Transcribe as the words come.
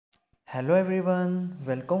Hello everyone,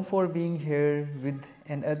 welcome for being here with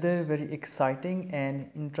another very exciting and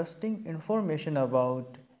interesting information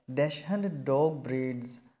about Dachshund dog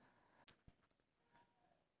breeds.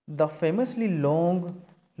 The famously long,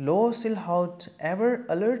 low silhouette, ever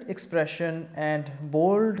alert expression and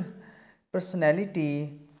bold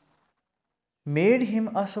personality made him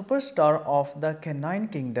a superstar of the canine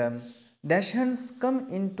kingdom. Dachshunds come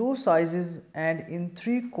in two sizes and in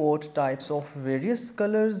three coat types of various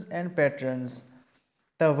colors and patterns.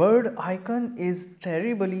 The word icon is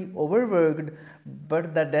terribly overworked,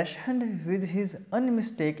 but the Dachshund, with his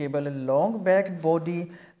unmistakable long backed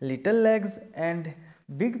body, little legs, and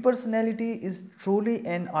big personality, is truly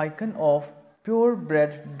an icon of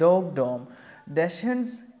purebred dogdom.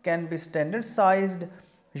 Dachshunds can be standard sized,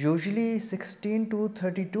 usually 16 to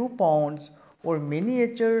 32 pounds, or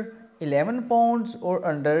miniature 11 pounds or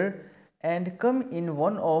under, and come in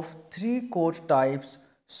one of three coat types: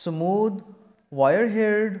 smooth, wire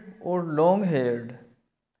haired, or long haired.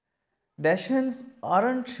 Dachshunds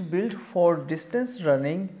aren't built for distance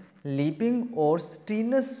running, leaping, or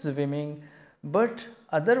strenuous swimming, but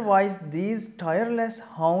otherwise, these tireless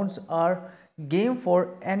hounds are game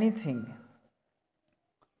for anything.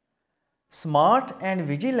 Smart and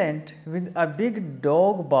vigilant with a big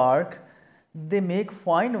dog bark, they make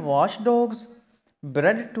fine watchdogs.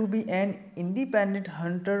 Bred to be an independent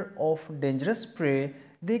hunter of dangerous prey,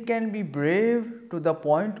 they can be brave to the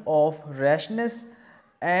point of rashness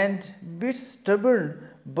and bit stubborn,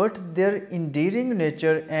 but their endearing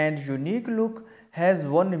nature and unique look has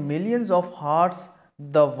won millions of hearts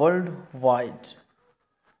the world wide.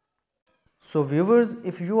 So viewers,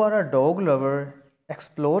 if you are a dog lover,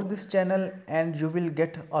 explore this channel and you will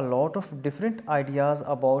get a lot of different ideas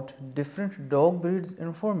about different dog breeds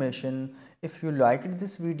information. If you liked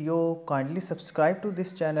this video, kindly subscribe to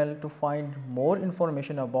this channel to find more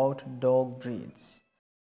information about dog breeds.